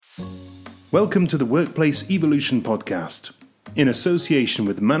Welcome to the Workplace Evolution Podcast, in association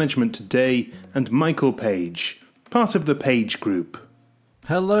with Management Today and Michael Page, part of the Page Group.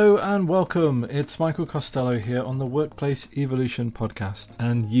 Hello and welcome. It's Michael Costello here on the Workplace Evolution Podcast,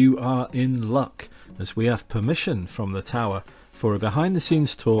 and you are in luck as we have permission from the Tower for a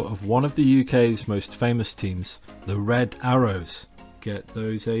behind-the-scenes tour of one of the UK's most famous teams, the Red Arrows. Get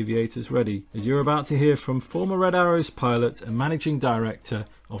those aviators ready, as you're about to hear from former Red Arrows pilot and Managing Director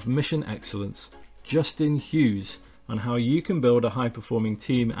of Mission Excellence, Justin Hughes, on how you can build a high-performing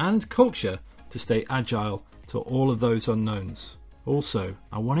team and culture to stay agile to all of those unknowns. Also,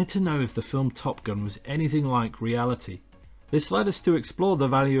 I wanted to know if the film Top Gun was anything like reality. This led us to explore the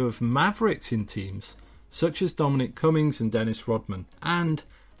value of mavericks in teams, such as Dominic Cummings and Dennis Rodman, and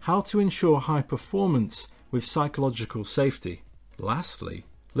how to ensure high performance with psychological safety. Lastly,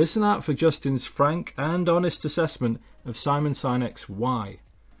 listen out for Justin's frank and honest assessment of Simon Sinek's Why.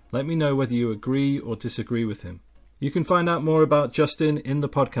 Let me know whether you agree or disagree with him. You can find out more about Justin in the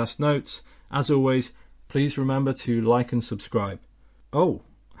podcast notes. As always, please remember to like and subscribe. Oh,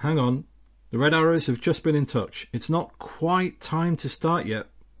 hang on. The Red Arrows have just been in touch. It's not quite time to start yet.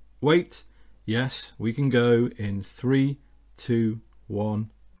 Wait. Yes, we can go in 3, 2, 1.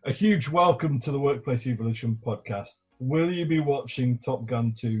 A huge welcome to the Workplace Evolution Podcast. Will you be watching Top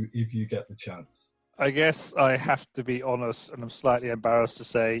Gun 2 if you get the chance? I guess I have to be honest, and I'm slightly embarrassed to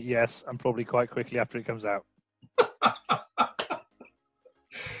say yes, and probably quite quickly after it comes out.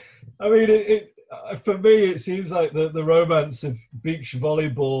 I mean, for me, it seems like the romance of beach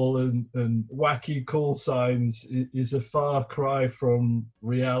volleyball and wacky call signs is a far cry from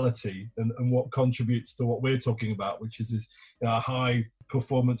reality and what contributes to what we're talking about, which is a high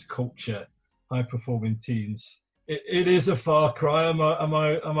performance culture, high performing teams. It is a far cry. Am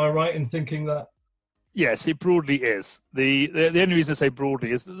I right in thinking that? Yes, it broadly is. The only reason I say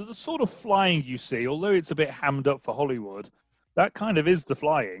broadly is the sort of flying you see, although it's a bit hammed up for Hollywood, that kind of is the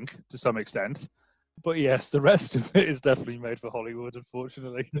flying to some extent. But yes, the rest of it is definitely made for Hollywood,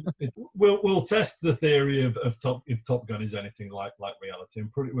 unfortunately. We'll test the theory of if Top Gun is anything like reality.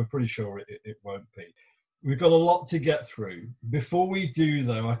 We're pretty sure it won't be. We've got a lot to get through. Before we do,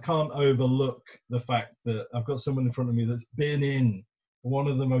 though, I can't overlook the fact that I've got someone in front of me that's been in one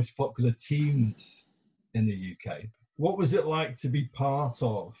of the most popular teams in the UK. What was it like to be part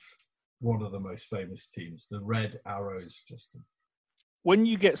of one of the most famous teams, the Red Arrows, Justin? When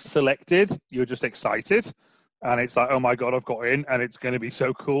you get selected, you're just excited. And it's like, oh my God, I've got in and it's going to be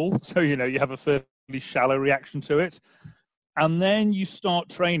so cool. So, you have a fairly shallow reaction to it. And then you start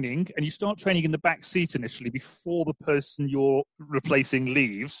training, and you start training in the back seat initially before the person you're replacing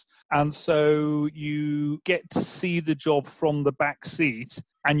leaves. And so you get to see the job from the back seat,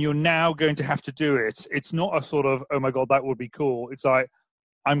 and you're now going to have to do it. It's not a sort of, oh my God, that would be cool. It's like,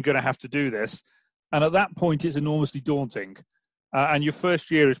 I'm going to have to do this. And at that point, it's enormously daunting. And your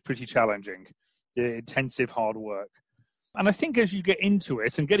first year is pretty challenging, intensive, hard work. And I think as you get into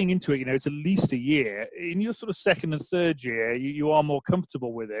it, and getting into it, it's at least a year. In your sort of second and third year, you are more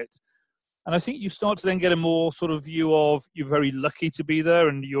comfortable with it. And I think you start to then get a more sort of view of you're very lucky to be there,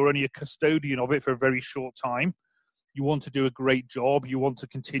 and you're only a custodian of it for a very short time. You want to do a great job. You want to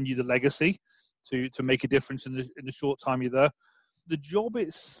continue the legacy to make a difference in the short time you're there. The job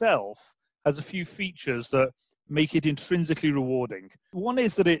itself has a few features that make it intrinsically rewarding. One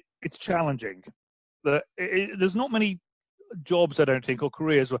is that it's challenging. There's not many jobs, I don't think, or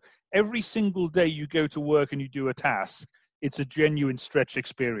careers where every single day you go to work and you do a task, it's a genuine stretch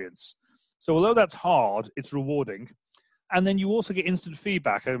experience. So although that's hard, it's rewarding. And then you also get instant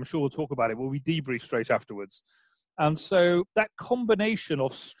feedback. I'm sure we'll talk about it, where we debrief straight afterwards. And so that combination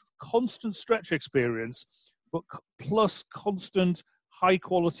of constant stretch experience, but plus constant high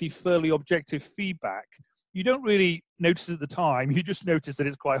quality, fairly objective feedback, you don't really notice at the time. You just notice that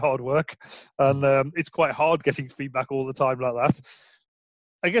it's quite hard work, and it's quite hard getting feedback all the time like that.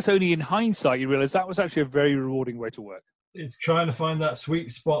 I guess only in hindsight you realize that was actually a very rewarding way to work. It's trying to find that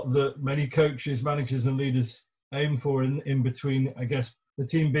sweet spot that many coaches, managers and leaders aim for in between, I guess, the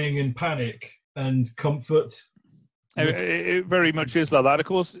team being in panic and comfort. It very much is like that. Of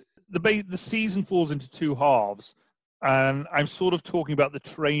course, the season falls into two halves. And I'm sort of talking about the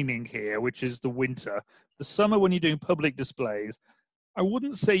training here, which is the winter. The summer, when you're doing public displays, I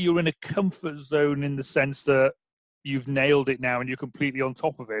wouldn't say you're in a comfort zone in the sense that you've nailed it now and you're completely on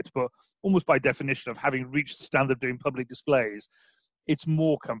top of it, but almost by definition of having reached the standard of doing public displays, it's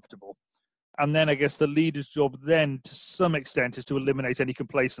more comfortable. And then I guess the leader's job then, to some extent, is to eliminate any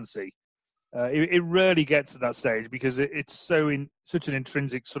complacency. It rarely gets to that stage because it's such an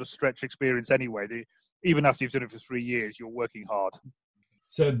intrinsic sort of stretch experience anyway. Even after you've done it for 3 years, you're working hard.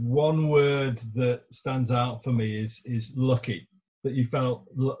 said one word that stands out for me is lucky, that you felt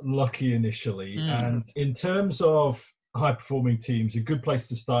lucky initially. And in terms of high-performing teams, a good place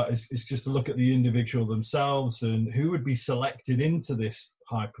to start is just to look at the individual themselves and who would be selected into this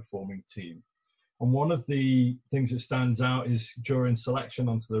high-performing team. And one of the things that stands out is during selection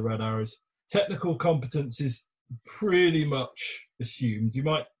onto the Red Arrows, technical competence is pretty much assumed. You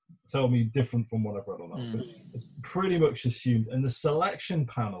might tell me different from what I've read on that, but it's pretty much assumed. And the selection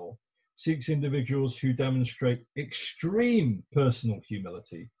panel seeks individuals who demonstrate extreme personal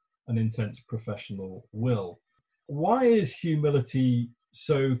humility and intense professional will. Why is humility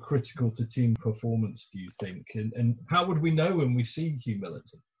so critical to team performance, do you think? And how would we know when we see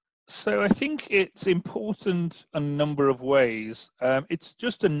humility? So I think it's important a number of ways. It's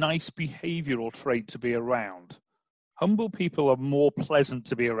just a nice behavioral trait to be around. Humble people are more pleasant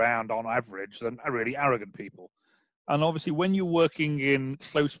to be around on average than really arrogant people. And obviously when you're working in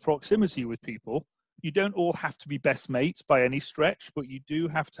close proximity with people, you don't all have to be best mates by any stretch, but you do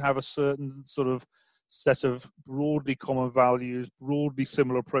have to have a certain sort of set of broadly common values, broadly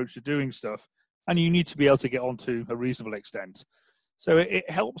similar approach to doing stuff, and you need to be able to get on to a reasonable extent. So it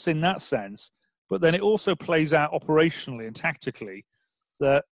helps in that sense, but then it also plays out operationally and tactically.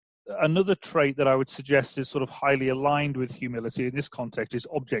 That another trait that I would suggest is sort of highly aligned with humility in this context is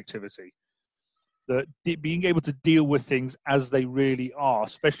objectivity. That being able to deal with things as they really are,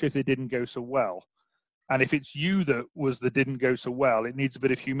 especially if they didn't go so well. And if it's you that didn't go so well, it needs a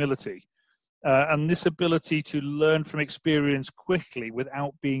bit of humility. And this ability to learn from experience quickly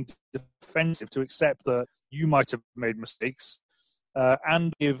without being defensive, to accept that you might have made mistakes,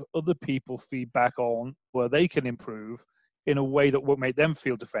 and give other people feedback on where they can improve in a way that won't make them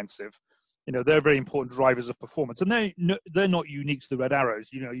feel defensive. You know, they're very important drivers of performance, and they're not unique to the Red Arrows.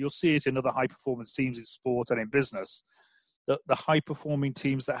 You know, you'll see it in other high performance teams in sport and in business. The high performing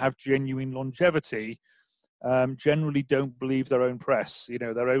teams that have genuine longevity generally don't believe their own press. You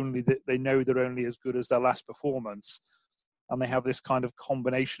know, they know they're only as good as their last performance, and they have this kind of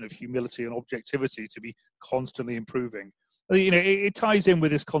combination of humility and objectivity to be constantly improving. You know, it ties in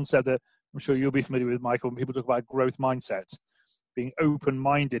with this concept that I'm sure you'll be familiar with, Michael, when people talk about growth mindset, being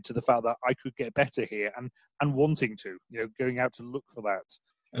open-minded to the fact that I could get better here and wanting to, you know, going out to look for that.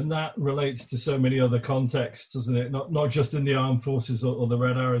 And that relates to so many other contexts, doesn't it? Not just in the armed forces or the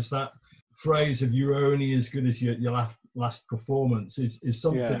Red Arrows. That phrase of "you're only as good as your last performance" is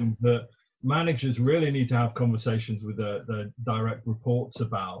something that managers really need to have conversations with their direct reports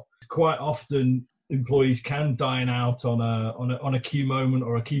about. Quite often, employees can dine out on a key moment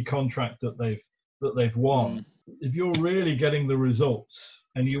or a key contract that they've won. If you're really getting the results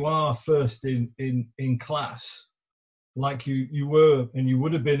and you are first in class, like you were and you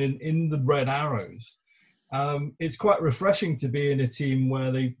would have been in the Red Arrows, it's quite refreshing to be in a team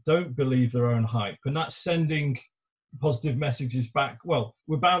where they don't believe their own hype, and that's sending positive messages back. Well,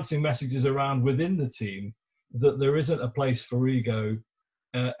 we're bouncing messages around within the team that there isn't a place for ego.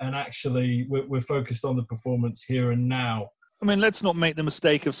 And actually, we're focused on the performance here and now. I mean, let's not make the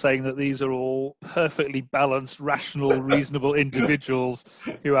mistake of saying that these are all perfectly balanced, rational, reasonable individuals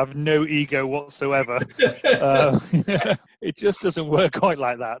who have no ego whatsoever. It just doesn't work quite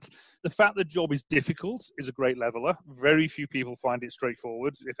like that. The fact that the job is difficult is a great leveler. Very few people find it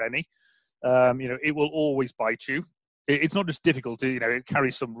straightforward, if any. You know, it will always bite you. It's not just difficult, you know, it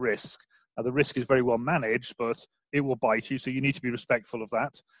carries some risk. Now, the risk is very well managed, but it will bite you, so you need to be respectful of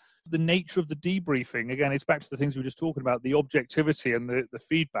that. The nature of the debriefing, again, it's back to the things we were just talking about, the objectivity and the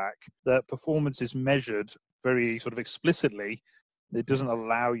feedback, that performance is measured very sort of explicitly. It doesn't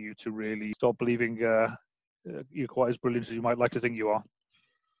allow you to really stop believing you're quite as brilliant as you might like to think you are.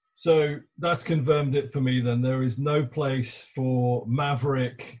 So that's confirmed it for me then. There is no place for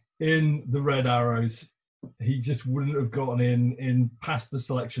Maverick in the Red Arrows. He just wouldn't have gotten in past the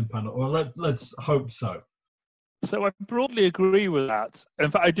selection panel, or let's hope so. So I broadly agree with that. In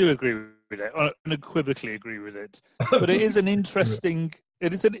fact, I do agree with it. I unequivocally agree with it. But it is an interesting,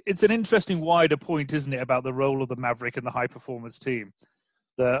 it's an interesting wider point, isn't it, about the role of the Maverick and the high performance team.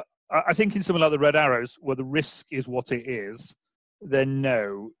 I think in something like the Red Arrows, where the risk is what it is, then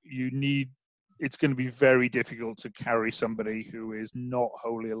no, it's going to be very difficult to carry somebody who is not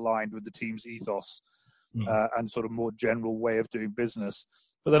wholly aligned with the team's ethos. And sort of more general way of doing business.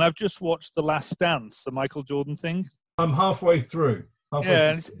 But then I've just watched The Last Dance, the Michael Jordan thing. I'm halfway through.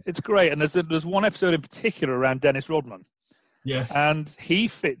 And it's great. And there's one episode in particular around Dennis Rodman. Yes. And he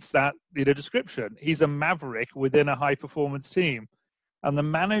fits that description. He's a maverick within a high-performance team. And the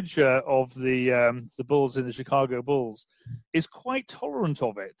manager of the Bulls in the Chicago Bulls is quite tolerant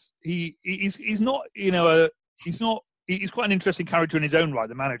of it. He's not, he's not he's quite an interesting character in his own right,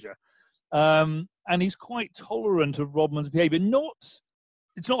 the manager. And he's quite tolerant of Rodman's behaviour.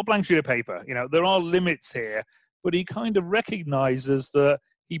 It's not a blank sheet of paper. There are limits here, but he kind of recognises that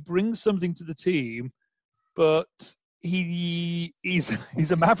he brings something to the team, but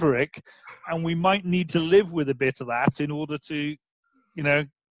he's a maverick, and we might need to live with a bit of that in order to,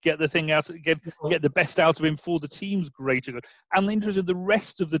 get the thing out, get the best out of him for the team's greater good. And interested, the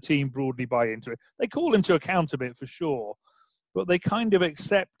rest of the team broadly buy into it. They call him to account a bit for sure, but they kind of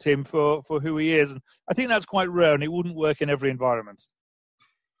accept him for who he is. And I think that's quite rare, and it wouldn't work in every environment.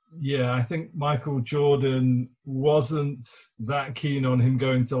 Yeah, I think Michael Jordan wasn't that keen on him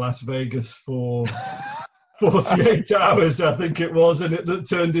going to Las Vegas for 48 hours, I think it was, and it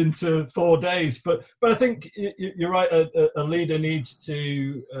turned into 4 days. But I think you're right, a leader needs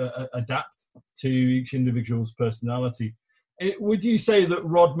to adapt to each individual's personality. Would you say that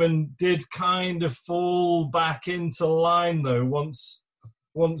Rodman did kind of fall back into line, though, once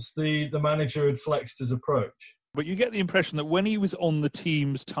the manager had flexed his approach? But you get the impression that when he was on the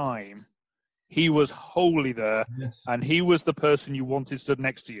team's time, he was wholly there, yes, and he was the person you wanted stood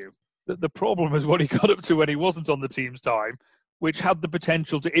next to you. The problem is what he got up to when he wasn't on the team's time, which had the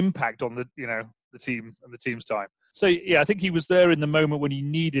potential to impact on the team and the team's time. So yeah, I think he was there in the moment when you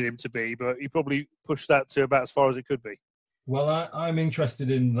needed him to be, but he probably pushed that to about as far as it could be. Well, I'm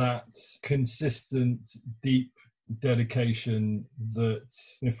interested in that consistent, deep dedication that,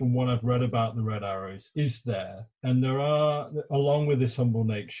 from what I've read about the Red Arrows, is there. And there are, along with this humble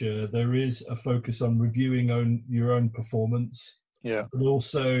nature, there is a focus on reviewing your own performance. Yeah. But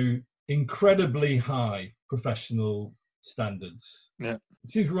also incredibly high professional standards. Yeah.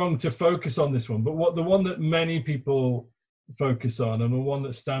 It seems wrong to focus on this one, but the one that many people focus on, and the one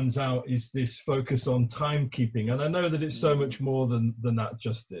that stands out, is this focus on timekeeping. And I know that it's so much more than that,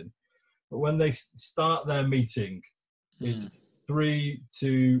 Justin. But when they start their meeting, it's 3,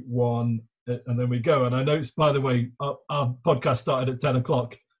 2, 1, and then we go. And I noticed, by the way, our podcast started at 10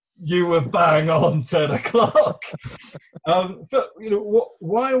 o'clock. You were bang on 10 o'clock. But,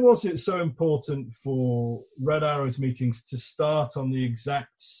 why was it so important for Red Arrows meetings to start on the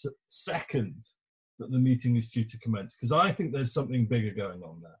exact second that the meeting is due to commence? Because I think there's something bigger going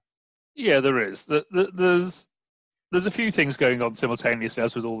on there. Yeah, there is. There's a few things going on simultaneously,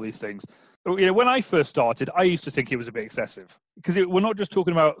 as with all these things. When I first started, I used to think it was a bit excessive, because we're not just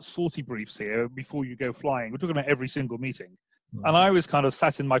talking about sortie briefs here before you go flying. We're talking about every single meeting. Right. And I was kind of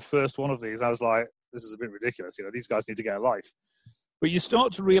sat in my first one of these. I was like, this is a bit ridiculous. These guys need to get a life. But you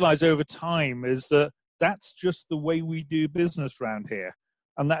start to realize over time is that that's just the way we do business around here.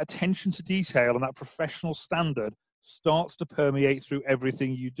 And that attention to detail and that professional standard starts to permeate through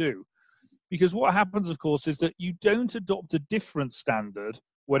everything you do. Because what happens, of course, is that you don't adopt a different standard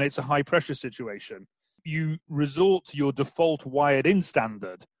when it's a high-pressure situation. You resort to your default wired-in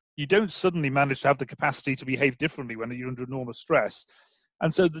standard. You don't suddenly manage to have the capacity to behave differently when you're under enormous stress.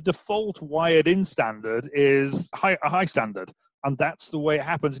 And so the default wired-in standard is a high standard, and that's the way it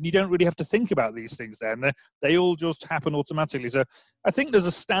happens. And you don't really have to think about these things then. They all just happen automatically. So I think there's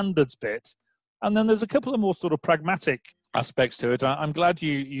a standards bit, and then there's a couple of more sort of pragmatic aspects to it. I'm glad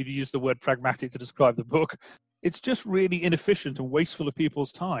you used the word pragmatic to describe the book. It's just really inefficient and wasteful of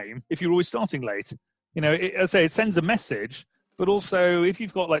people's time if you're always starting late. I say it sends a message, but also if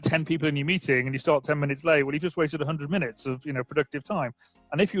you've got like 10 people in your meeting and you start 10 minutes late, well, you've just wasted 100 minutes of productive time.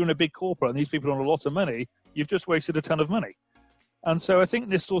 And if you're in a big corporate and these people are on a lot of money, you've just wasted a ton of money. And so I think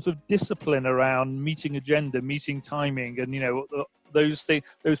this sort of discipline around meeting agenda, meeting timing, and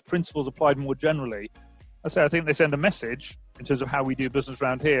those principles applied more generally, I think they send a message in terms of how we do business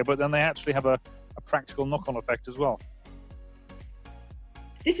around here, but then they actually have a practical knock-on effect as well.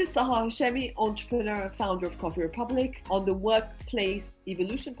 This is Sahar Hashemi, entrepreneur and founder of Coffee Republic. On the Workplace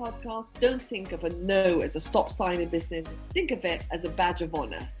Evolution podcast, don't think of a no as a stop sign in business. Think of it as a badge of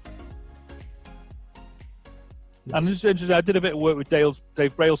honor. And it's interesting, I did a bit of work with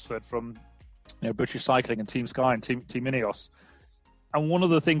Dave Brailsford from British Cycling and Team Sky and Team Ineos. And one of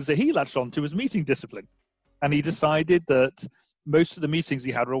the things that he latched onto was meeting discipline. And he decided that most of the meetings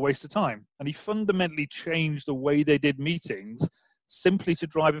he had were a waste of time. And he fundamentally changed the way they did meetings simply to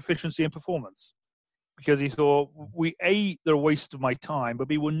drive efficiency and performance. Because he thought, they're a waste of my time, but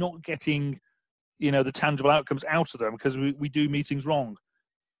B, we're not getting, the tangible outcomes out of them because we do meetings wrong.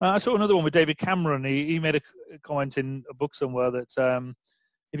 I saw another one with David Cameron. He made a comment in a book somewhere that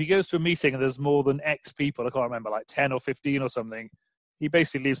if he goes to a meeting and there's more than X people, I can't remember, like 10 or 15 or something, he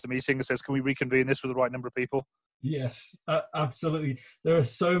basically leaves the meeting and says, can we reconvene this with the right number of people? Yes, absolutely. There are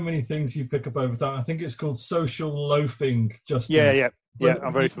so many things you pick up over time. I think it's called social loafing, Justin. Yeah,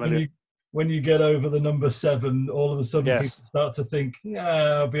 I'm very familiar. when you get over the number 7, all of a sudden Yes. people start to think, yeah,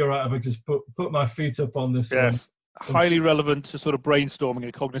 I'll be all right if I just put my feet up on this one. Yes. Highly relevant to sort of brainstorming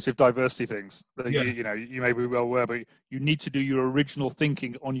and cognitive diversity things that Yeah. you may be well aware, but you need to do your original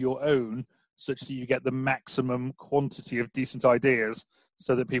thinking on your own such that you get the maximum quantity of decent ideas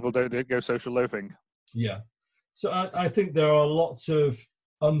so that people don't go social loafing. Yeah. So I think there are lots of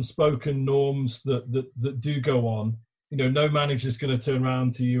unspoken norms that do go on. You know, no manager's going to turn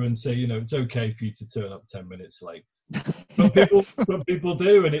around to you and say, you know, it's okay for you to turn up 10 minutes late. But people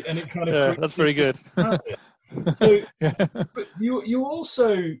do, and it kind of... Yeah, that's very good. So, but you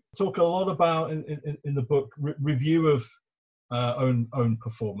also talk a lot about in the book review of own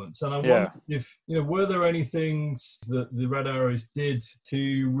performance, and I wonder if were there any things that the Red Arrows did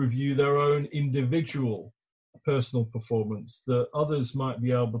to review their own individual personal performance that others might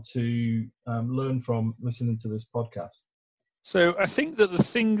be able to learn from listening to this podcast? So I think that the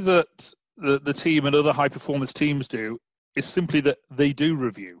thing that the team and other high performance teams do is simply that they do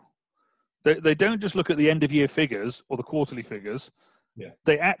review. They don't just look at the end of year figures or the quarterly figures. Yeah.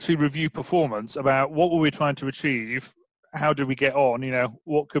 They actually review performance about what were we trying to achieve, how did we get on,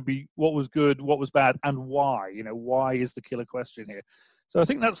 what was good, what was bad, and why. Why is the killer question here. So I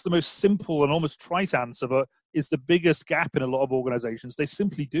think that's the most simple and almost trite answer, but is the biggest gap in a lot of organizations. They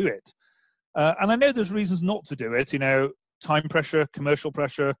simply do it. And I know there's reasons not to do it, time pressure, commercial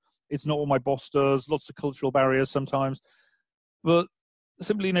pressure. It's not what my boss does, lots of cultural barriers sometimes. But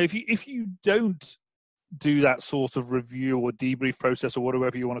simply, if you don't do that sort of review or debrief process or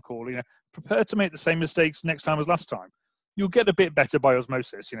whatever you want to call it, prepare to make the same mistakes next time as last time. You'll get a bit better by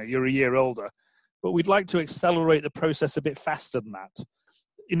osmosis. You're a year older, but we'd like to accelerate the process a bit faster than that.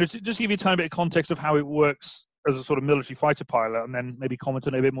 To just give you a tiny bit of context of how it works as a sort of military fighter pilot, and then maybe comment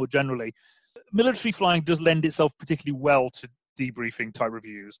on it a bit more generally. Military flying does lend itself particularly well to debriefing type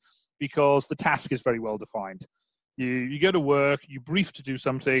reviews because the task is very well defined. You go to work, you brief to do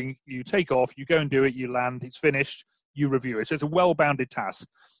something, you take off, you go and do it, you land, it's finished, you review it. So it's a well-bounded task.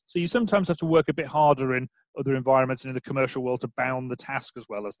 So you sometimes have to work a bit harder in other environments and in the commercial world to bound the task as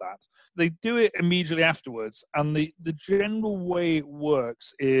well as that. They do it immediately afterwards, and the general way it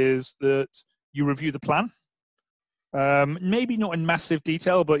works is that you review the plan. Maybe not in massive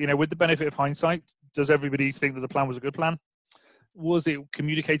detail, but with the benefit of hindsight, does everybody think that the plan was a good plan? Was it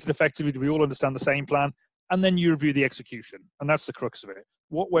communicated effectively? Do we all understand the same plan? And then you review the execution. And that's the crux of it.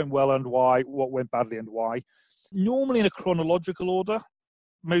 What went well and why? What went badly and why? Normally in a chronological order.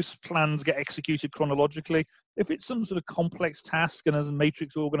 Most plans get executed chronologically. If it's some sort of complex task and as a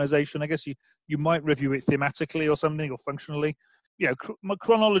matrix organization, I guess you might review it thematically or something, or functionally.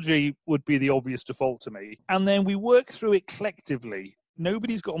 Chronology would be the obvious default to me. And then we work through it collectively.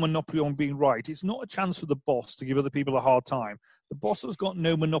 Nobody's got a monopoly on being right. It's not a chance for the boss to give other people a hard time. The boss has got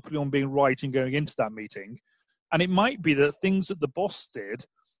no monopoly on being right in going into that meeting. And it might be that things that the boss did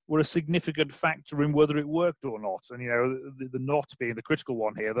were a significant factor in whether it worked or not. And, the not being the critical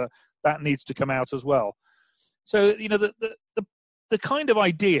one here, that needs to come out as well. So, the kind of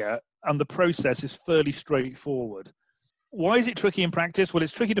idea and the process is fairly straightforward. Why is it tricky in practice? Well,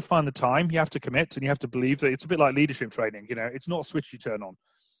 it's tricky to find the time. You have to commit and you have to believe that it's a bit like leadership training. It's not a switch you turn on.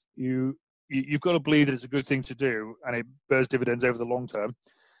 You've got to believe that it's a good thing to do and it bears dividends over the long term.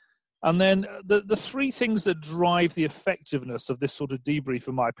 And then the three things that drive the effectiveness of this sort of debrief,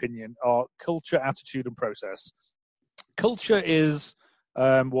 in my opinion, are culture, attitude, and process. Culture is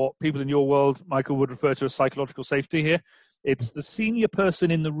what people in your world, Michael, would refer to as psychological safety here. It's the senior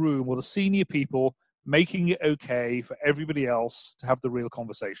person in the room or the senior people making it okay for everybody else to have the real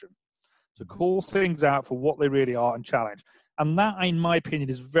conversation, to call things out for what they really are and challenge. And that, in my opinion,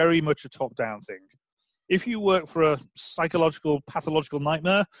 is very much a top-down thing. If you work for a psychological, pathological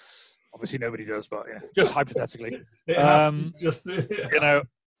nightmare, obviously nobody does, but just hypothetically, that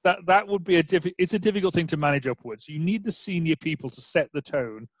would be it's a difficult thing to manage upwards. You need the senior people to set the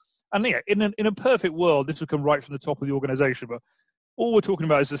tone. And in a perfect world, this would come right from the top of the organization, but all we're talking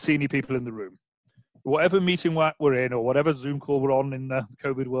about is the senior people in the room. Whatever meeting we're in or whatever Zoom call we're on in the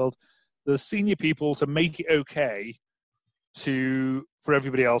COVID world, the senior people to make it okay for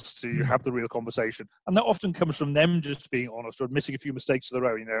everybody else to have the real conversation. And that often comes from them just being honest or admitting a few mistakes of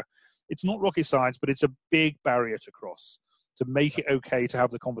their own. It's not rocket science, but it's a big barrier to cross to make it okay to have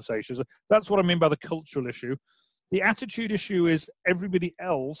the conversations. That's what I mean by the cultural issue. The attitude issue is everybody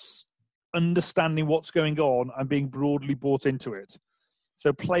else understanding what's going on and being broadly bought into it.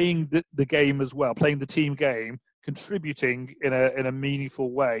 So playing the game as well, playing the team game, contributing in a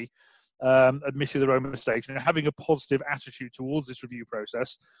meaningful way, admitting their own mistakes, and having a positive attitude towards this review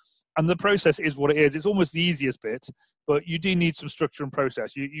process. And the process is what it is. It's almost the easiest bit, but you do need some structure and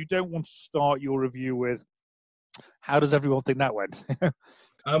process. You don't want to start your review with, how does everyone think that went?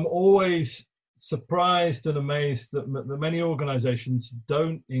 I'm always surprised and amazed that many organizations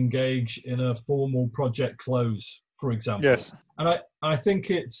don't engage in a formal project close, for example. Yes. And I think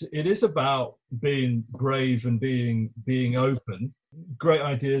it is about being brave and being open. Great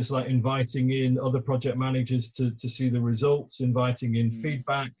ideas like inviting in other project managers to see the results, inviting in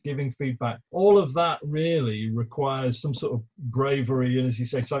feedback, giving feedback. All of that really requires some sort of bravery and, as you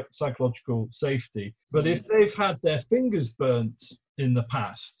say, psychological safety. But if they've had their fingers burnt in the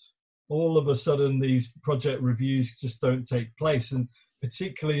past, all of a sudden these project reviews just don't take place. And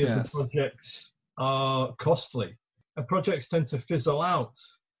particularly if the projects are costly. And projects tend to fizzle out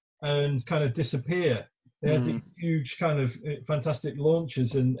and kind of disappear. They have these huge kind of fantastic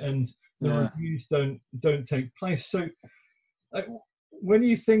launches, and the reviews don't take place. So when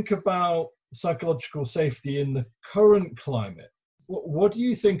you think about psychological safety in the current climate, what do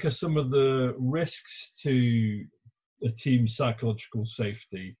you think are some of the risks to a team's psychological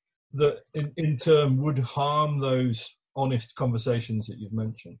safety that in turn would harm those honest conversations that you've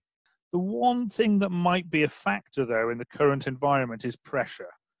mentioned? The one thing that might be a factor, though, in the current environment is pressure.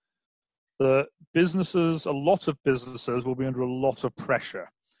 The businesses, a lot of businesses will be under a lot of pressure.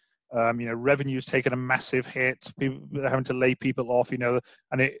 Revenue's taken a massive hit. People are having to lay people off.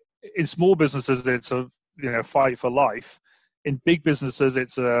 And in small businesses, it's a fight for life. In big businesses,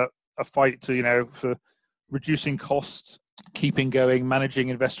 it's a fight to for reducing costs, keeping going, managing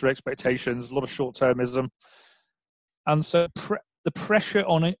investor expectations. A lot of short-termism, and so the pressure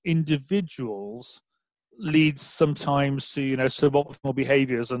on individuals leads sometimes to suboptimal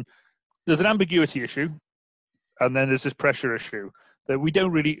behaviours. And there's an ambiguity issue, and then there's this pressure issue that we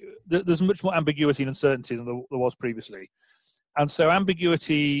don't really. There's much more ambiguity and uncertainty than there was previously, and so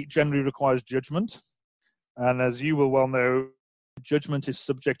ambiguity generally requires judgment. And as you will well know, judgment is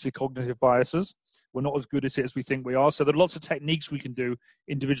subject to cognitive biases. We're not as good at it as we think we are. So there are lots of techniques we can do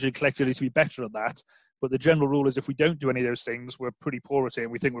individually, collectively to be better at that. But the general rule is if we don't do any of those things, we're pretty poor at it,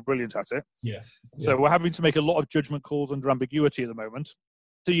 and we think we're brilliant at it. Yes. So we're having to make a lot of judgment calls under ambiguity at the moment.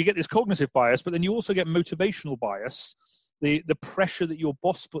 So you get this cognitive bias, but then you also get motivational bias, the pressure that your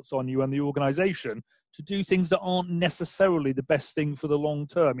boss puts on you and the organization to do things that aren't necessarily the best thing for the long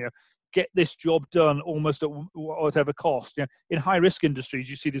term. Get this job done almost at whatever cost. In high-risk industries,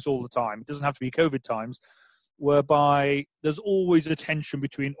 you see this all the time. It doesn't have to be COVID times, whereby there's always a tension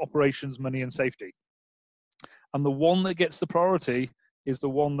between operations, money, and safety. And the one that gets the priority is the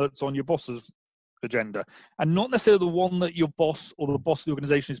one that's on your boss's agenda, and not necessarily the one that your boss or the boss of the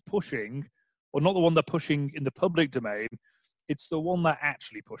organization is pushing, or not the one they're pushing in the public domain. It's the one they're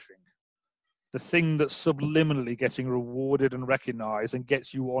actually pushing. The thing that's subliminally getting rewarded and recognized and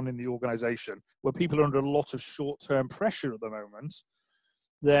gets you on in the organization. Where people are under a lot of short-term pressure at the moment,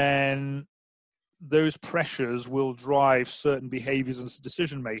 then those pressures will drive certain behaviors and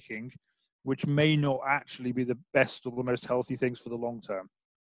decision-making, which may not actually be the best or the most healthy things for the long term.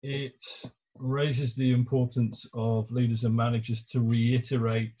 It raises the importance of leaders and managers to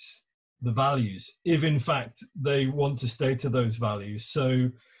reiterate the values, if in fact they want to stay to those values. So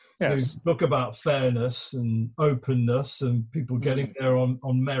yes. Talk about fairness and openness and people getting there on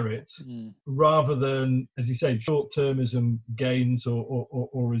merit, rather than, as you say, short-termism gains or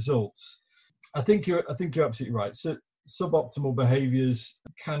results. I think you're absolutely right. So suboptimal behaviors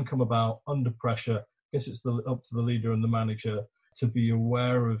can come about under pressure. I guess it's up to the leader and the manager to be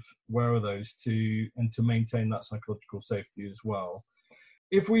aware of those to maintain that psychological safety as well.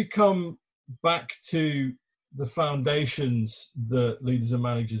 If we come back to the foundations that leaders and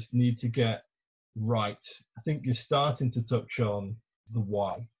managers need to get right, I think you're starting to touch on the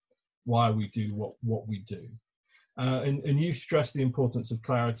why we do what we do. And you stressed the importance of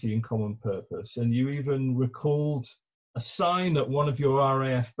clarity and common purpose. And you even recalled a sign at one of your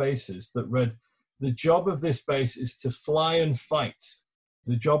RAF bases that read, "The job of this base is to fly and fight.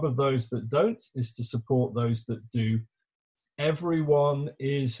 The job of those that don't is to support those that do. Everyone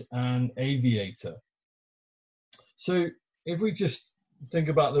is an aviator." So if we just think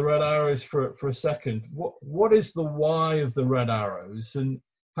about the red arrows for a second, what is the why of the red arrows, and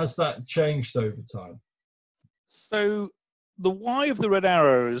has that changed over time? So the why of the red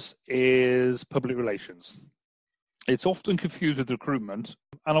arrows is public relations. It's often confused with recruitment,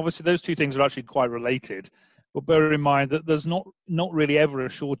 and obviously those two things are actually quite related. But bear in mind that there's not really ever a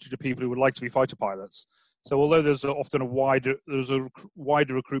shortage of people who would like to be fighter pilots. So although there's often a wider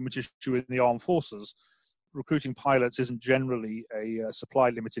recruitment issue in the armed forces, recruiting pilots isn't generally a supply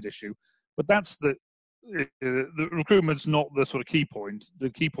limited issue. But that's the recruitment's not the sort of key point. The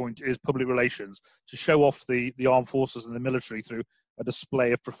key point is public relations, to show off the armed forces and the military through a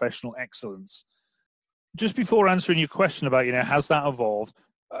display of professional excellence. Just before answering your question about, has that evolved,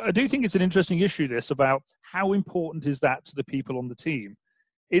 I do think it's an interesting issue, this, about how important is that to the people on the team.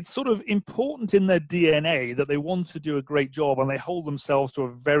 It's sort of important in their DNA that they want to do a great job, and they hold themselves to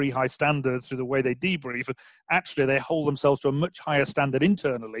a very high standard through the way they debrief. And actually, they hold themselves to a much higher standard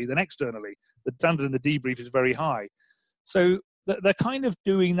internally than externally. The standard in the debrief is very high. So they're kind of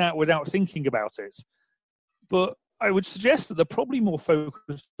doing that without thinking about it. But I would suggest that they're probably more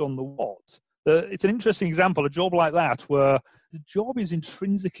focused on the what. It's an interesting example, a job like that, where the job is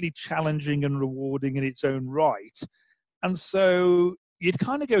intrinsically challenging and rewarding in its own right. And so you'd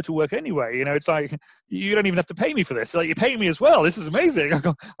kind of go to work anyway. It's like, you don't even have to pay me for this. Like, you pay me as well. This is amazing.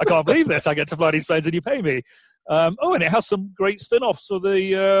 I can't believe this. I get to fly these planes and you pay me. And it has some great spin-offs for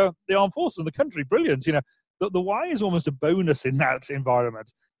the armed forces and the country. Brilliant. The why is almost a bonus in that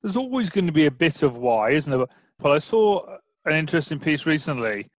environment. There's always going to be a bit of why, isn't there? Well, I saw an interesting piece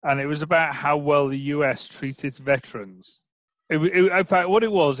recently, and it was about how well the US treats its veterans. In fact, what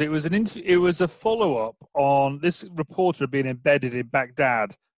it was a follow-up on this reporter being embedded in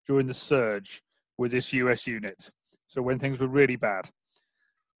Baghdad during the surge with this US unit. So when things were really bad,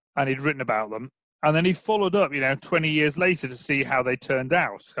 and he'd written about them, and then he followed up, 20 years later to see how they turned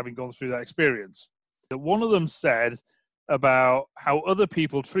out, having gone through that experience. That one of them said about how other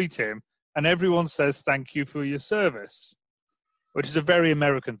people treat him, and everyone says thank you for your service, which is a very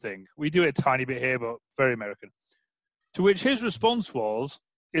American thing. We do it a tiny bit here, but very American. To which his response was,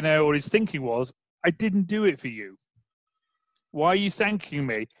 or his thinking was, I didn't do it for you. Why are you thanking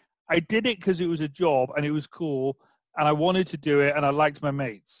me? I did it because it was a job and it was cool and I wanted to do it and I liked my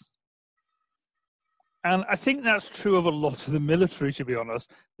mates. And I think that's true of a lot of the military, to be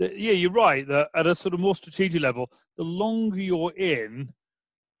honest. That, yeah, you're right, that at a sort of more strategic level, the longer you're in,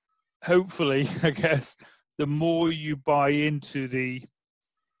 hopefully, I guess, the more you buy into the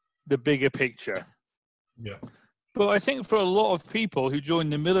bigger picture. Yeah. But I think for a lot of people who join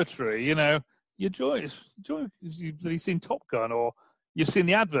the military, you join you've seen Top Gun or you've seen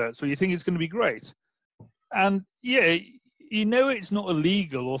the adverts or you think it's going to be great. And yeah, it's not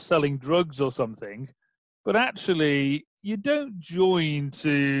illegal or selling drugs or something, but actually you don't join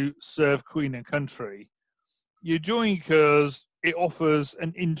to serve Queen and country. You join because it offers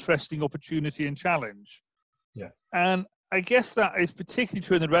an interesting opportunity and challenge. Yeah. And I guess that is particularly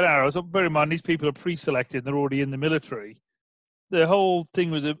true in the Red Arrows. Bear in mind, these people are pre-selected; they're already in the military. The whole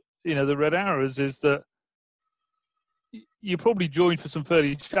thing with the Red Arrows is that you probably join for some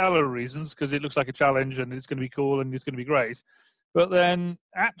fairly shallow reasons because it looks like a challenge and it's going to be cool and it's going to be great. But then,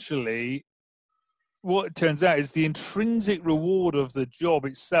 actually, what it turns out is the intrinsic reward of the job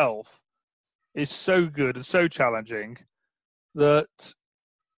itself is so good and so challenging that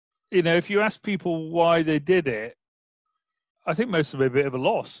if you ask people why they did it, I think most of them are a bit of a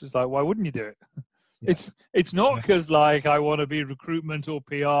loss. It's like, why wouldn't you do it? Yeah. It's not because I want to be recruitment or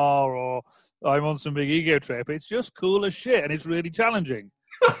PR or I'm on some big ego trip. It's just cool as shit and it's really challenging.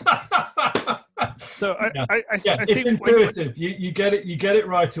 So I think it's intuitive. You get it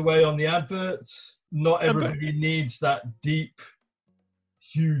right away on the adverts. Not everybody needs that deep,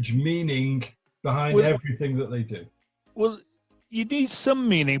 huge meaning behind everything that they do. Well, you need some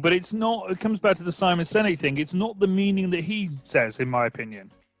meaning, but it's not. It comes back to the Simon Sinek thing. It's not the meaning that he says, in my opinion.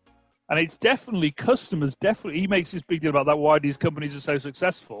 And it's definitely customers. Definitely, he makes this big deal about that. Why these companies are so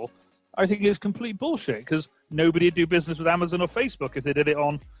successful. I think it's complete bullshit because nobody would do business with Amazon or Facebook if they did it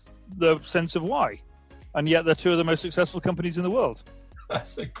on the sense of why. And yet, they're two of the most successful companies in the world.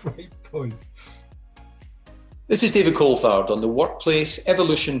 That's a great point. This is David Coulthard on the Workplace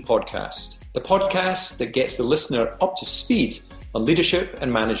Evolution Podcast, the podcast that gets the listener up to speed on leadership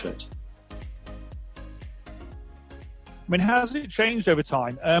and management. I mean, has it changed over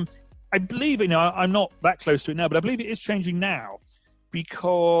time? I believe, I'm not that close to it now, but I believe it is changing now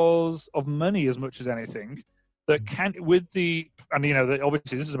because of money as much as anything. That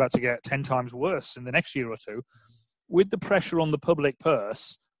obviously this is about to get 10 times worse in the next year or two. With the pressure on the public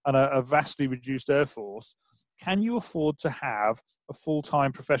purse and a vastly reduced air force, can you afford to have a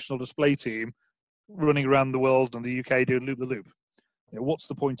full-time professional display team running around the world and the UK doing loop-the-loop? What's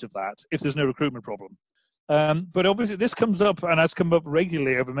the point of that if there's no recruitment problem? But obviously this comes up and has come up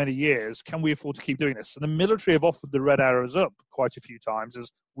regularly over many years. Can we afford to keep doing this? And the military have offered the Red Arrows up quite a few times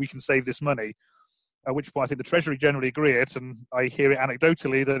as we can save this money, at which point I think the Treasury generally agree it, and I hear it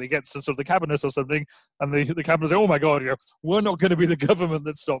anecdotally that it gets to sort of the cabinet or something, and the cabinet say, oh my God, we're not going to be the government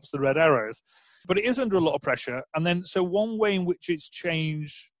that stops the Red Arrows. But it is under a lot of pressure. And then, so one way in which it's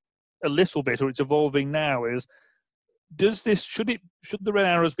changed a little bit, or it's evolving now, is should the Red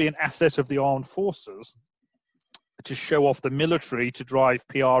Arrows be an asset of the armed forces to show off the military to drive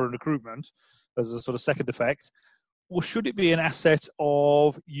PR and recruitment as a sort of second effect, or should it be an asset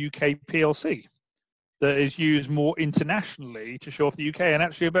of UK PLC that is used more internationally to show off the UK? And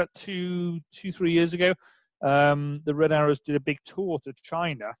actually, about 3 years ago, the Red Arrows did a big tour to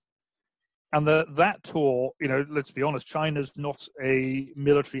China. And that tour, let's be honest, China's not a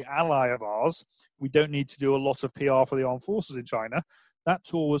military ally of ours. We don't need to do a lot of PR for the armed forces in China. That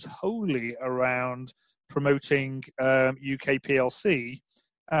tour was wholly around promoting UK PLC,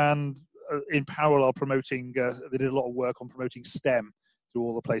 and in parallel promoting, they did a lot of work on promoting STEM through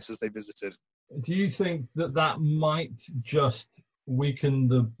all the places they visited. Do you think that might just weaken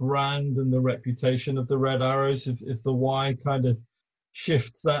the brand and the reputation of the Red Arrows if the Y kind of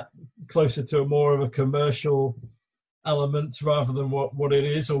shifts that closer to more of a commercial element rather than what it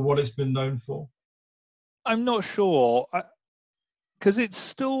is or what it's been known for? I'm not sure, because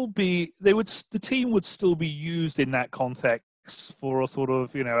the team would still be used in that context for a sort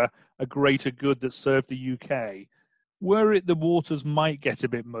of a greater good that served the UK. Where the waters might get a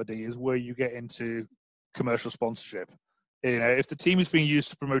bit muddy is where you get into commercial sponsorship. If the team is being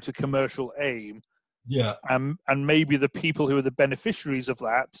used to promote a commercial aim, and maybe the people who are the beneficiaries of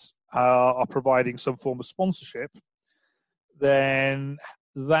that are providing some form of sponsorship, then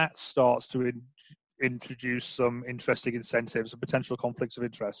that starts to introduce some interesting incentives and potential conflicts of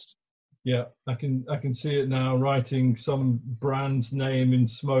interest. Yeah, I can see it now, writing some brand's name in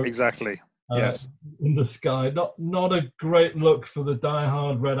smoke. Exactly. Yes. In the sky. Not a great look for the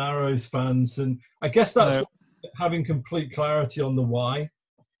diehard Red Arrows fans, and I guess that's having complete clarity on the why.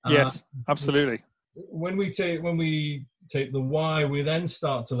 Yes, absolutely. When we take the why, we then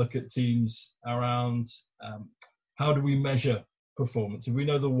start to look at teams around how do we measure performance. If we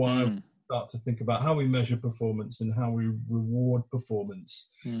know the why, we start to think about how we measure performance and how we reward performance.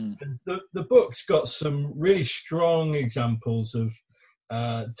 And the book's got some really strong examples of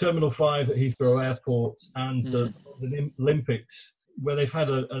Terminal 5 at Heathrow Airport and the Olympics, where they've had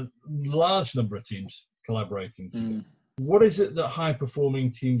a large number of teams collaborating together. What is it that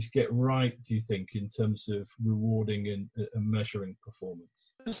high-performing teams get right, do you think, in terms of rewarding and measuring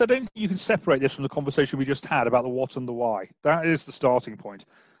performance? So I don't think you can separate this from the conversation we just had about the what and the why. That is the starting point.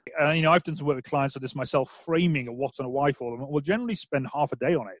 And, I've done some work with clients on this myself, framing a what and a why for them. We'll generally spend half a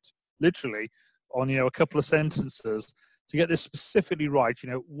day on it, literally, on, a couple of sentences to get this specifically right.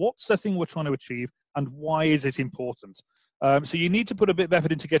 What's the thing we're trying to achieve and why is it important? So you need to put a bit of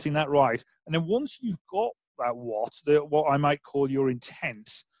effort into getting that right. And then once you've got that what I might call your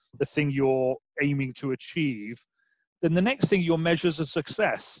intent, the thing you're aiming to achieve, then the next thing you'll measure is a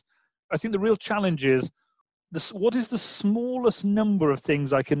success. I think the real challenge is what is the smallest number of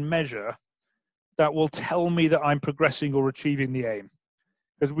things I can measure that will tell me that I'm progressing or achieving the aim?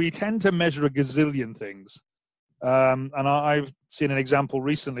 Because we tend to measure a gazillion things. And I've seen an example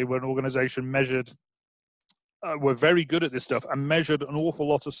recently where an organization were very good at this stuff and measured an awful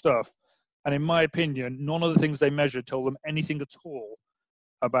lot of stuff. And in my opinion, none of the things they measured told them anything at all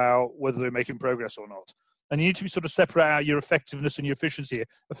about whether they're making progress or not. And you need to sort of separate out your effectiveness and your efficiency here.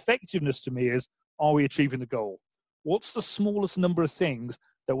 Effectiveness to me is, are we achieving the goal? What's the smallest number of things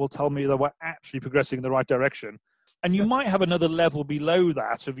that will tell me that we're actually progressing in the right direction? And you might have another level below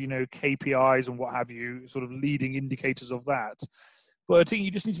that of, KPIs and what have you, sort of leading indicators of that. But I think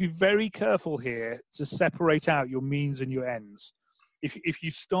you just need to be very careful here to separate out your means and your ends. If you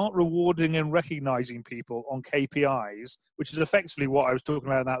start rewarding and recognizing people on KPIs, which is effectively what I was talking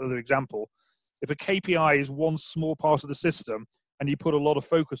about in that other example, if a KPI is one small part of the system and you put a lot of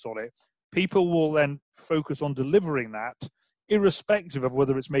focus on it, people will then focus on delivering that, irrespective of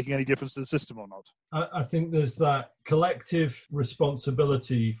whether it's making any difference to the system or not. I think there's that collective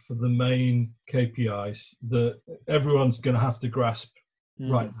responsibility for the main KPIs that everyone's going to have to grasp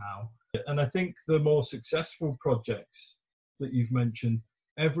right now. And I think the more successful projects that you've mentioned,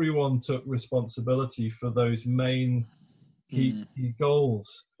 everyone took responsibility for those main key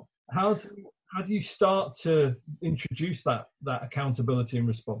goals. How do you start to introduce that accountability and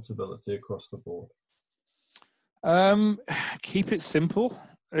responsibility across the board? Keep it simple.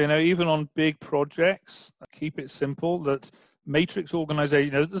 Even on big projects, keep it simple. That matrix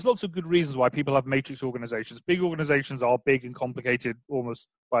organization, there's lots of good reasons why people have matrix organizations. Big organizations are big and complicated almost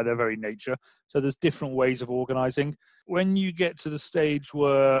by their very nature. So there's different ways of organizing. When you get to the stage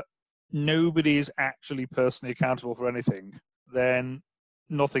where nobody is actually personally accountable for anything, then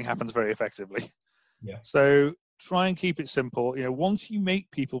nothing happens very effectively. Yeah. So try and keep it simple. Once you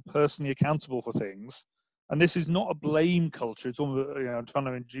make people personally accountable for things, And this is not a blame culture. It's almost, trying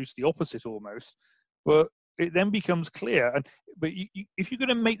to induce the opposite almost. But it then becomes clear. But if you're going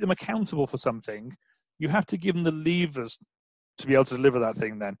to make them accountable for something, you have to give them the levers to be able to deliver that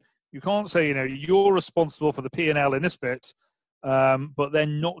thing then. You can't say, you're responsible for the P&L in this bit, but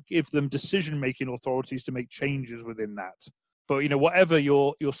then not give them decision-making authorities to make changes within that. But, whatever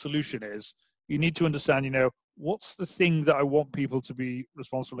your solution is, you need to understand, what's the thing that I want people to be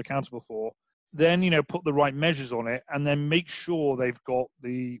responsible and accountable for? Then, put the right measures on it, and then make sure they've got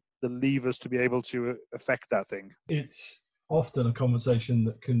the levers to be able to affect that thing. It's often a conversation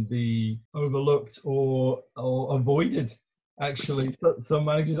that can be overlooked or avoided. Actually, some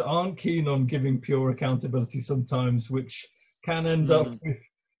managers aren't keen on giving pure accountability sometimes, which can end up with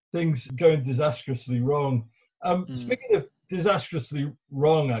things going disastrously wrong. Speaking of disastrously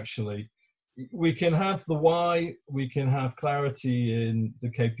wrong, actually, we can have the why, we can have clarity in the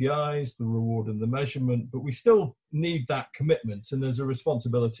KPIs, the reward and the measurement, but we still need that commitment, and there's a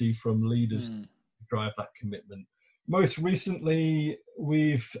responsibility from leaders to drive that commitment. Most recently,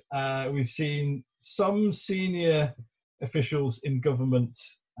 we've seen some senior officials in government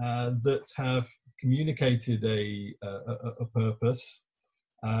that have communicated a purpose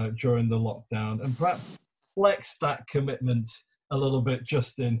during the lockdown, and perhaps flex that commitment a little bit,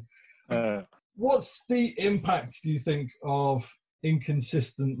 Justin. What's the impact, do you think, of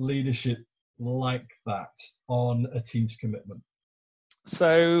inconsistent leadership like that on a team's commitment?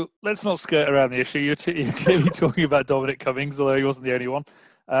 So let's not skirt around the issue. You're clearly talking about Dominic Cummings, although he wasn't the only one.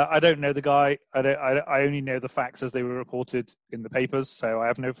 I don't know the guy. I only know the facts as they were reported in the papers, so I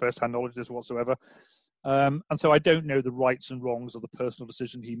have no first-hand knowledge of this whatsoever. And so I don't know the rights and wrongs of the personal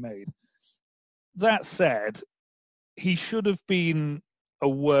decision he made. That said, he should have been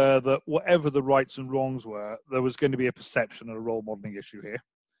aware that whatever the rights and wrongs were, there was going to be a perception and a role modelling issue here.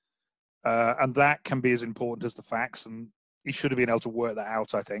 And that can be as important as the facts, and he should have been able to work that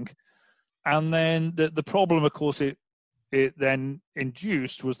out, I think. And then the problem, of course, it then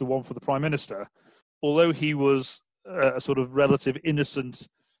induced was the one for the Prime Minister. Although he was a sort of relative innocent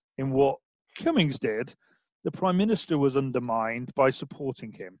in what Cummings did, the Prime Minister was undermined by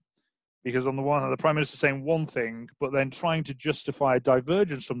supporting him. Because on the one hand, the Prime Minister saying one thing, but then trying to justify a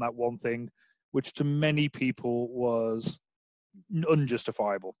divergence from that one thing, which to many people was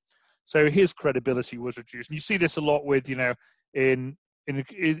unjustifiable. So his credibility was reduced. And you see this a lot with, is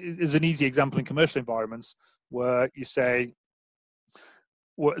an easy example in commercial environments where you say,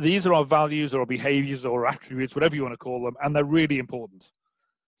 well, these are our values or our behaviors or attributes, whatever you want to call them, and they're really important.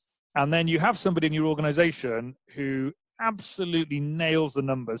 And then you have somebody in your organization who absolutely nails the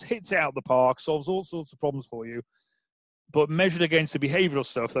numbers, hits it out the park, solves all sorts of problems for you, but measured against the behavioral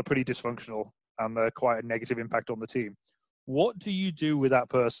stuff, they're pretty dysfunctional and they're quite a negative impact on the team. What do you do with that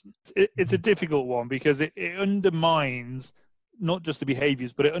person? It's a difficult one because it undermines not just the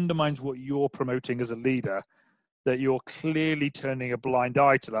behaviors, but it undermines what you're promoting as a leader, that you're clearly turning a blind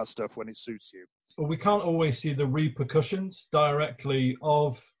eye to that stuff when it suits you. Well, we can't always see the repercussions directly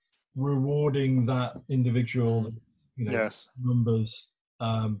of rewarding that individual, yes, numbers,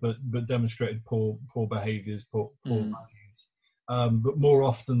 but demonstrated poor behaviours, poor values. But more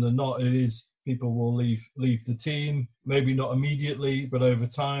often than not, it is people will leave the team, maybe not immediately, but over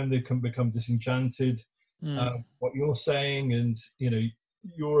time they can become disenchanted. What you're saying, and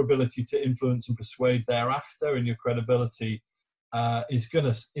your ability to influence and persuade thereafter, and your credibility is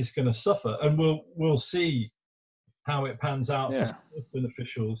gonna suffer. And we'll see how it pans out for certain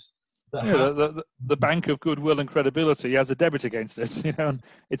officials. The bank of goodwill and credibility has a debit against it, and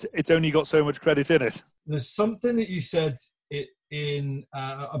it's only got so much credit in it. There's something that you said in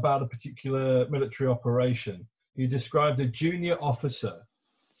about a particular military operation. You described a junior officer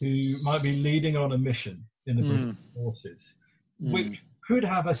who might be leading on a mission in the British forces, which could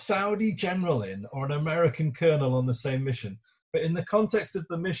have a Saudi general in or an American colonel on the same mission. But in the context of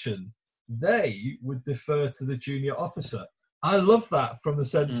the mission, they would defer to the junior officer. I love that from the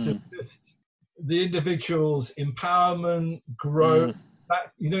sense of just the individual's empowerment, growth.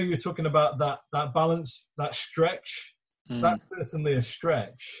 That, you're talking about that balance, that stretch. That's certainly a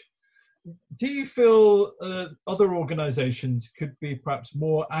stretch. Do you feel other organisations could be perhaps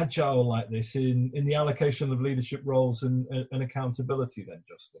more agile like this in the allocation of leadership roles and accountability then,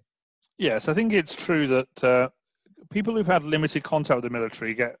 Justin? Yes, I think it's true that people who've had limited contact with the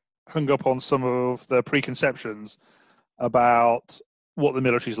military get hung up on some of the preconceptions about what the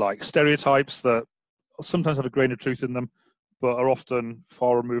military's like. Stereotypes that sometimes have a grain of truth in them, but are often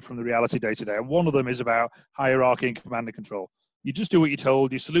far removed from the reality day to day. And one of them is about hierarchy and command and control. You just do what you're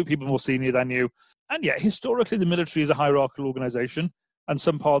told, you salute people more senior than you. And yet, historically, the military is a hierarchical organization, and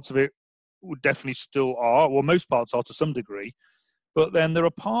some parts of it definitely still are, well, most parts are to some degree. But then there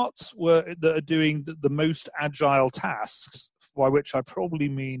are parts that are doing the most agile tasks, by which I probably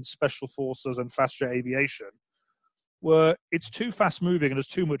mean special forces and fast jet aviation, where it's too fast moving and there's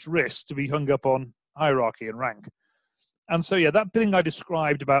too much risk to be hung up on hierarchy and rank. And so, yeah, that thing I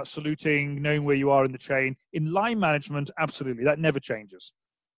described about saluting, knowing where you are in the chain, in line management, absolutely, that never changes.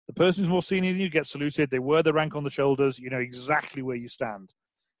 The person who's more senior than you gets saluted. They wear the rank on the shoulders. You know exactly where you stand.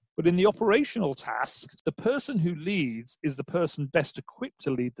 But in the operational task, the person who leads is the person best equipped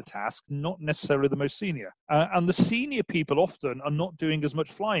to lead the task, not necessarily the most senior. And the senior people often are not doing as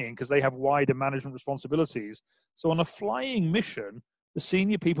much flying because they have wider management responsibilities. So on a flying mission, the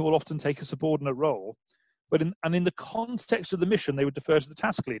senior people will often take a subordinate role. But in the context of the mission, they would defer to the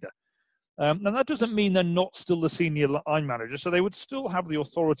task leader. And that doesn't mean they're not still the senior line manager. So they would still have the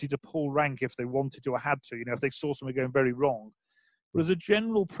authority to pull rank if they wanted to or had to, if they saw something going very wrong. But as a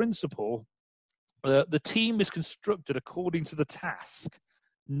general principle, the team is constructed according to the task,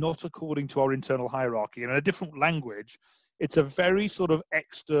 not according to our internal hierarchy. And in a different language, it's a very sort of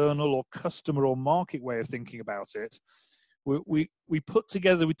external or customer or market way of thinking about it. We put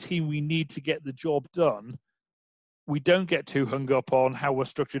together a team we need to get the job done. We don't get too hung up on how we're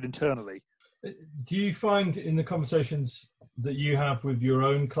structured internally. Do you find in the conversations that you have with your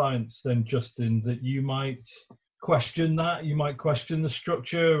own clients then, Justin, that you might question that, you might question the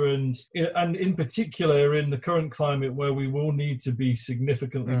structure, and in particular in the current climate where we will need to be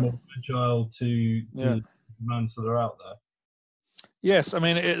significantly more agile to the demands that are out there? Yes, I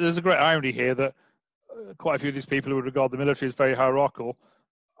mean, there's a great irony here that quite a few of these people who would regard the military as very hierarchical,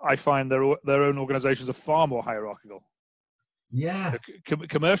 I find their own organizations are far more hierarchical. Yeah.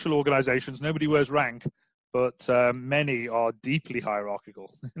 Commercial organizations, nobody wears rank, but many are deeply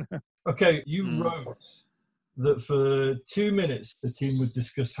hierarchical. Okay, you wrote that for 2 minutes, the team would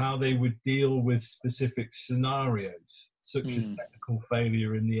discuss how they would deal with specific scenarios, such as technical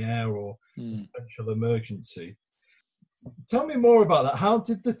failure in the air or potential emergency. Tell me more about that. How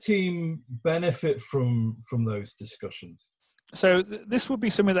did the team benefit from those discussions? So this would be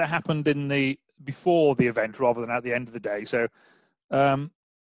something that happened before the event rather than at the end of the day. So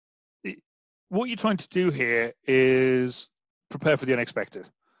what you're trying to do here is prepare for the unexpected.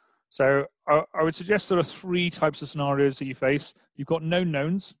 So I would suggest there are 3 types of scenarios that you face. You've got known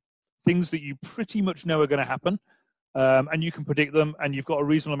knowns, things that you pretty much know are going to happen, and you can predict them, and you've got a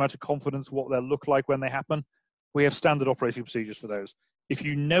reasonable amount of confidence what they'll look like when they happen. We have standard operating procedures for those. If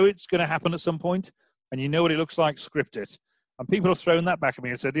you know it's going to happen at some point, and you know what it looks like, script it. And people have thrown that back at me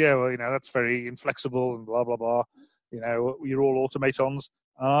and said, yeah, well, that's very inflexible and blah, blah, blah. You're all automatons.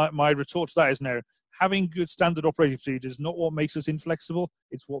 My retort to that is no. Having good standard operating procedures is not what makes us inflexible.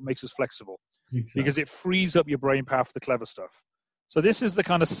 It's what makes us flexible. Exactly. Because it frees up your brain power for the clever stuff. So this is the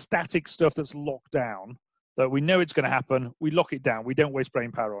kind of static stuff that's locked down, that we know it's going to happen. We lock it down. We don't waste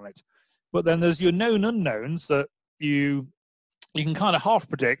brain power on it. But then there's your known unknowns that you can kind of half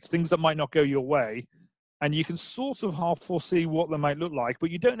predict, things that might not go your way. And you can sort of half foresee what they might look like,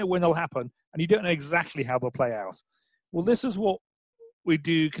 but you don't know when they'll happen, and you don't know exactly how they'll play out. Well, this is what we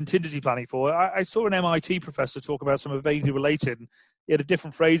do contingency planning for. I saw an MIT professor talk about something vaguely related, and he had a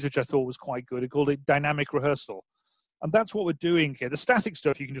different phrase which I thought was quite good. He called it dynamic rehearsal. And that's what we're doing here. The static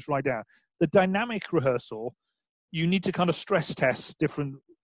stuff you can just write down. The dynamic rehearsal, you need to kind of stress test different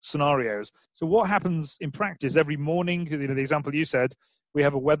scenarios. So what happens in practice every morning, the example you said, we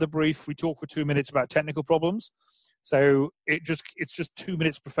have a weather brief. We talk for 2 minutes about technical problems. So it's just 2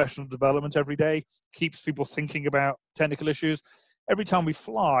 minutes professional development every day, keeps people thinking about technical issues. Every time we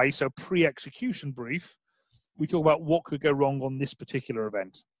fly, so pre-execution brief, we talk about what could go wrong on this particular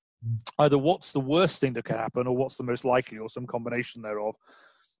event. Either what's the worst thing that can happen or what's the most likely or some combination thereof.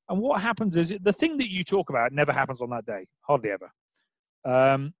 And what happens is the thing that you talk about never happens on that day, hardly ever.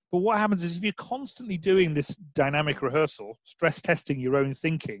 But what happens is if you're constantly doing this dynamic rehearsal, stress testing your own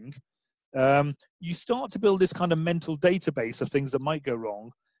thinking, you start to build this kind of mental database of things that might go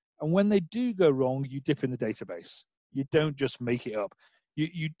wrong. And when they do go wrong, you dip in the database. You don't just make it up.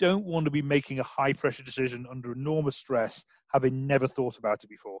 You don't want to be making a high-pressure decision under enormous stress, having never thought about it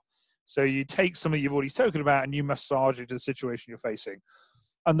before. So you take something you've already spoken about and you massage it to the situation you're facing.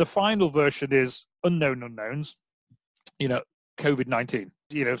 And the final version is unknown unknowns, COVID-19.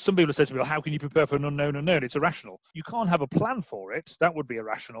 Some people have said to me, well, how can you prepare for an unknown unknown? It's irrational. You can't have a plan for it. That would be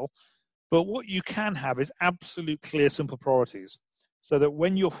irrational. But what you can have is absolute clear, simple priorities. So that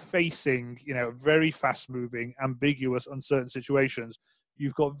when you're facing, very fast-moving, ambiguous, uncertain situations,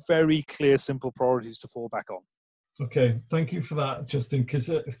 you've got very clear, simple priorities to fall back on. Okay, thank you for that, Justin, because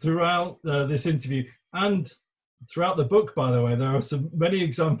throughout this interview and throughout the book, by the way, there are many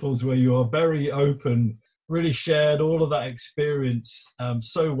examples where you are very open, really shared all of that experience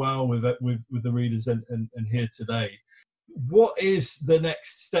so well with the readers and here today. What is the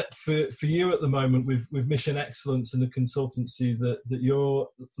next step for you at the moment with Mission Excellence and the consultancy that you're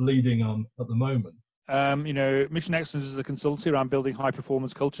leading on at the moment? Mission Excellence is a consultancy around building high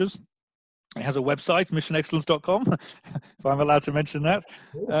performance cultures. It has a website, missionexcellence.com, if I'm allowed to mention that.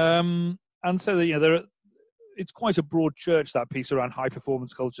 And so, it's quite a broad church, that piece around high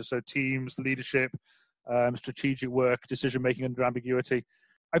performance culture. So teams, leadership, strategic work, decision making under ambiguity.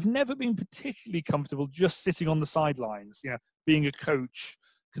 I've never been particularly comfortable just sitting on the sidelines, being a coach,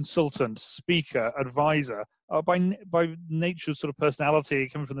 consultant, speaker, advisor. By nature, sort of personality,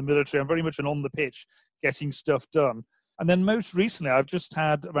 coming from the military, I'm very much an on the pitch, getting stuff done. And then most recently, I've just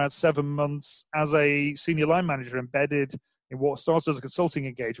had about 7 months as a senior line manager embedded in what started as a consulting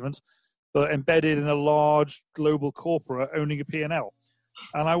engagement, but embedded in a large global corporate owning a P&L.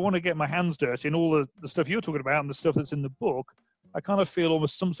 And I want to get my hands dirty in all the stuff you're talking about and the stuff that's in the book. I kind of feel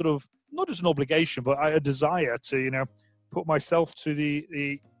almost some sort of, not just an obligation, but a desire to, put myself to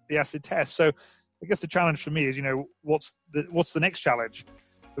the acid test. So I guess the challenge for me is, what's the next challenge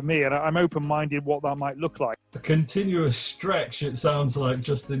for me? And I'm open-minded what that might look like. A continuous stretch, it sounds like,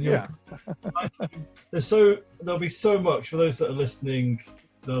 Justin. Yeah. There'll be so much for those that are listening.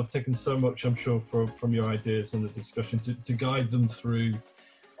 They'll have taken so much, I'm sure, from your ideas and the discussion to guide them through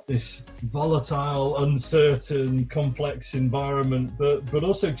this volatile, uncertain, complex environment, but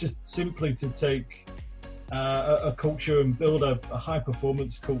also just simply to take a culture and build a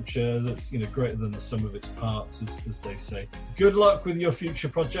high-performance culture that's greater than the sum of its parts, as they say. Good luck with your future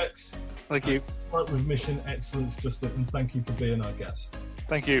projects. Thank you. Good luck with Mission Excellence, Justin, and thank you for being our guest.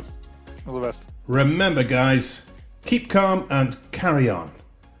 Thank you. All the best. Remember, guys, keep calm and carry on.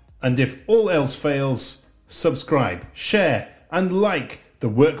 And if all else fails, subscribe, share, and like the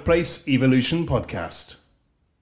Workplace Evolution Podcast.